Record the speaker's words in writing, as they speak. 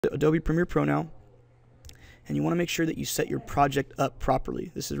Adobe Premiere Pro now, and you want to make sure that you set your project up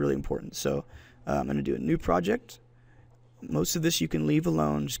properly. This is really important. So I'm going to do a new project. Most of this you can leave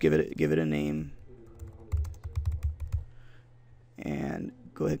alone. Just give it a name, and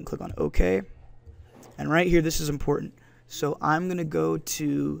go ahead and click on OK. And right here, this is important. So I'm going to go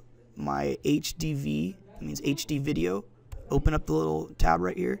to my HDV, that means HD video. Open up the little tab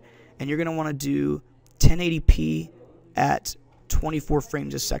right here, and you're going to want to do 1080p at 24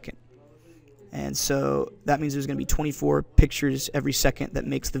 frames a second. And so that means there's going to be 24 pictures every second that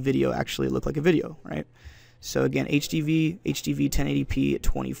makes the video actually look like a video, right? So again, HDV 1080p at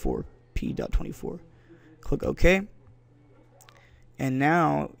 24p.24. Click OK. And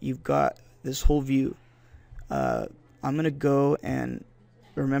now you've got this whole view. I'm going to go and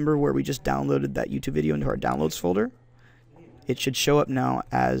remember where we just downloaded that YouTube video into our downloads folder. It should show up now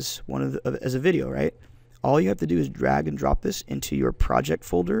as as a video, right? All you have to do is drag and drop this into your project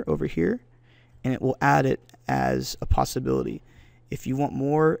folder over here, and it will add it as a possibility. If you want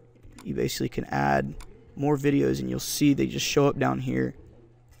more, you basically can add more videos, and you'll see they just show up down here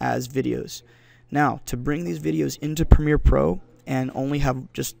as videos. Now, to bring these videos into Premiere Pro and only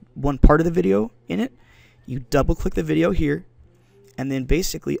have just one part of the video in it, you double click the video here, and then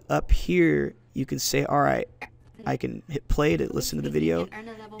basically up here you can say, alright, I can hit play to listen to the video,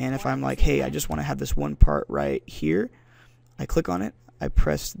 and if I'm like, hey, I just want to have this one part right here, I click on it, I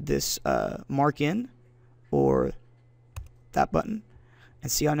press this mark in, or that button,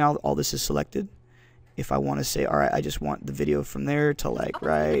 and see how now all this is selected. If I want to say, alright, I just want the video from there to like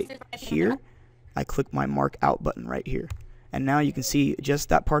right here, I click my mark out button right here, and now you can see just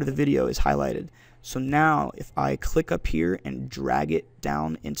that part of the video is highlighted. So now if I click up here and drag it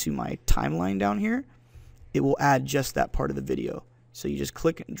down into my timeline down here, it will add just that part of the video. So you just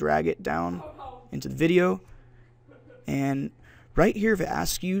click and drag it down into the video, and right here if it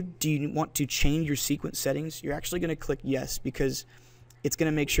asks you, do you want to change your sequence settings, you're actually going to click yes, because it's going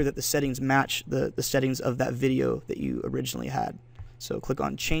to make sure that the settings match the settings of that video that you originally had. So click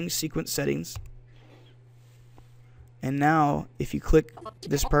on change sequence settings, and now if you click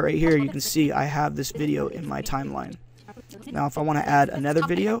this part right here, you can see I have this video in my timeline. Now if I want to add another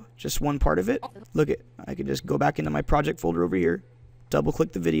video, just one part of it, look it, I can just go back into my project folder over here, double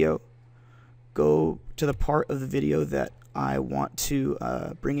click the video, go to the part of the video that I want to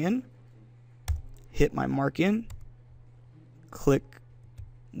bring in, hit my mark in, click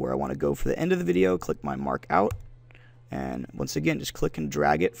where I want to go for the end of the video, click my mark out, and once again just click and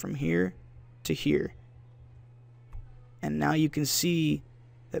drag it from here to here. And now you can see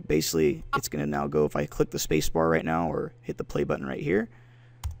that basically it's going to now go, if I click the space bar right now or hit the play button right here,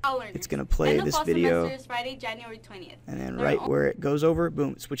 it's going to play this video, Friday, January 20th. and then right where it goes over,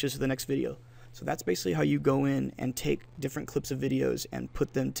 boom, it switches to the next video. So that's basically how you go in and take different clips of videos and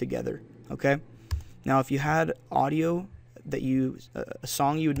put them together, okay? Now if you had audio that a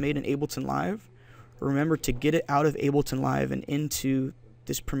song you had made in Ableton Live, remember to get it out of Ableton Live and into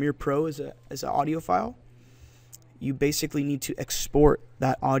this Premiere Pro as an audio file. You basically need to export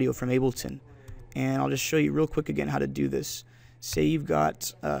that audio from Ableton, and I'll just show you real quick again how to do this. Say you've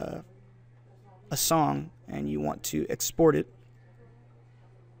got a song and you want to export it.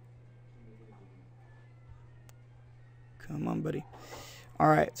 Come on, buddy.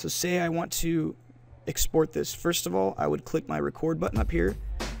 Alright, so say I want to export this. First of all, I would click my record button up here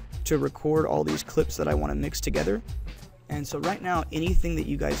to record all these clips that I want to mix together. And so right now, anything that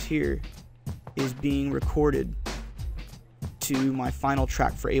you guys hear is being recorded to my final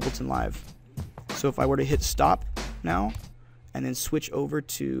track for Ableton Live. So if I were to hit stop now and then switch over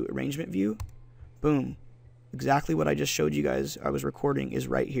to arrangement view, boom, exactly what I just showed you guys I was recording is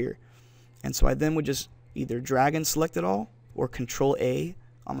right here. And so I then would just either drag and select it all, or Control A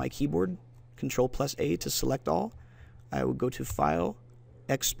on my keyboard, Control plus A to select all. I would go to File,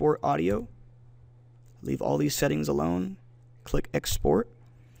 Export Audio, leave all these settings alone, click Export,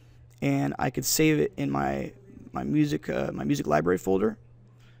 and I could save it in my music library folder,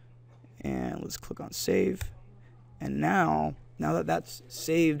 and let's click on save. And now that that's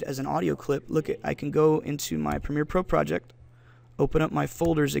saved as an audio clip, look at, I can go into my Premiere Pro project, open up my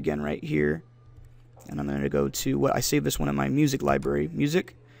folders again right here, and I'm going to go to what I saved this one in my music library,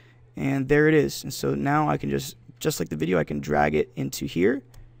 music, and there it is. And so now I can just like the video, I can drag it into here.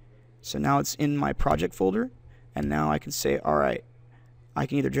 So now it's in my project folder, and now I can say, alright, I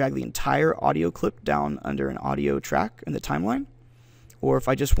can either drag the entire audio clip down under an audio track in the timeline, or if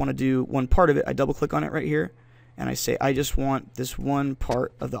I just want to do one part of it, I double click on it right here, and I say I just want this one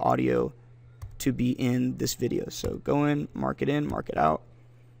part of the audio to be in this video. So go in, mark it out,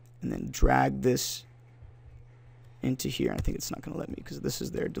 and then drag this into here. I think it's not going to let me because this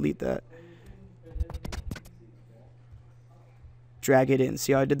is there. Delete that. Drag it in.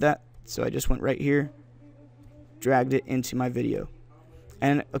 See how I did that? So I just went right here, dragged it into my video.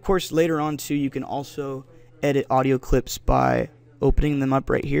 And of course, later on too, you can also edit audio clips by opening them up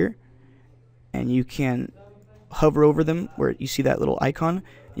right here, and you can hover over them where you see that little icon.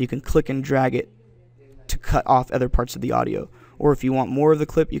 You can click and drag it to cut off other parts of the audio, or if you want more of the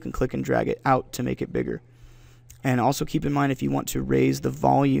clip, you can click and drag it out to make it bigger. And also keep in mind, if you want to raise the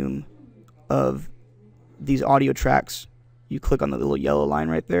volume of these audio tracks, you click on the little yellow line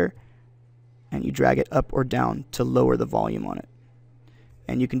right there and you drag it up or down to lower the volume on it.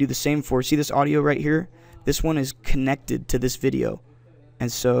 And you can do the same for, see this audio right here? This one is connected to this video.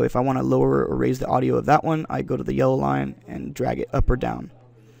 And so if I want to lower or raise the audio of that one, I go to the yellow line and drag it up or down.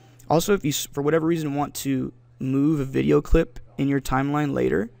 Also, if you, for whatever reason, want to move a video clip in your timeline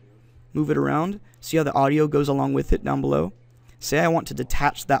later, move it around, see how the audio goes along with it down below? Say I want to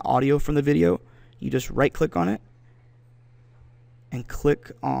detach that audio from the video, you just right click on it and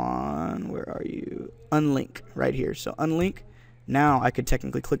click on, where are you? Unlink right here. So unlink. Now I could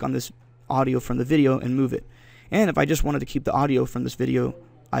technically click on this audio from the video and move it. And if I just wanted to keep the audio from this video,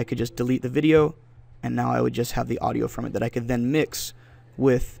 I could just delete the video, and now I would just have the audio from it that I could then mix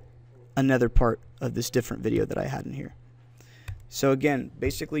with another part of this different video that I had in here. So again,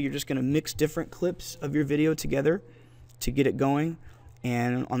 basically you're just going to mix different clips of your video together to get it going.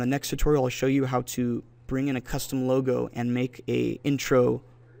 And on the next tutorial, I'll show you how to bring in a custom logo and make a intro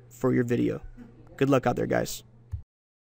for your video. Good luck out there, guys.